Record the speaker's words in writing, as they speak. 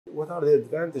What are the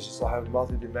advantages of having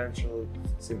multidimensional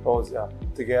symposia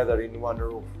together in one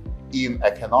roof? In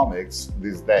economics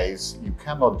these days, you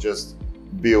cannot just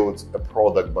build a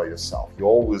product by yourself. You're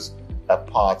always a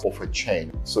part of a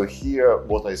chain. So here,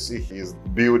 what I see here is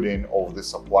building of the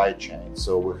supply chain.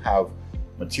 So we have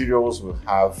materials, we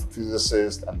have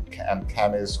physicists and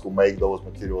chemists who make those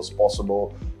materials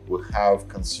possible. We have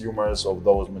consumers of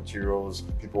those materials,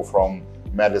 people from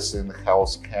medicine,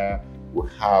 healthcare. We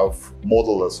have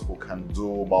modelers who can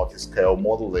do multi-scale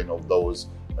modeling of those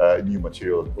new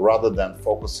materials. Rather than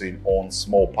focusing on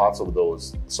small parts of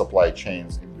those supply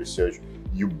chains in research,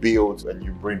 you build and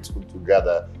you bring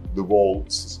together the whole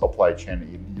supply chain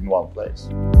in one place.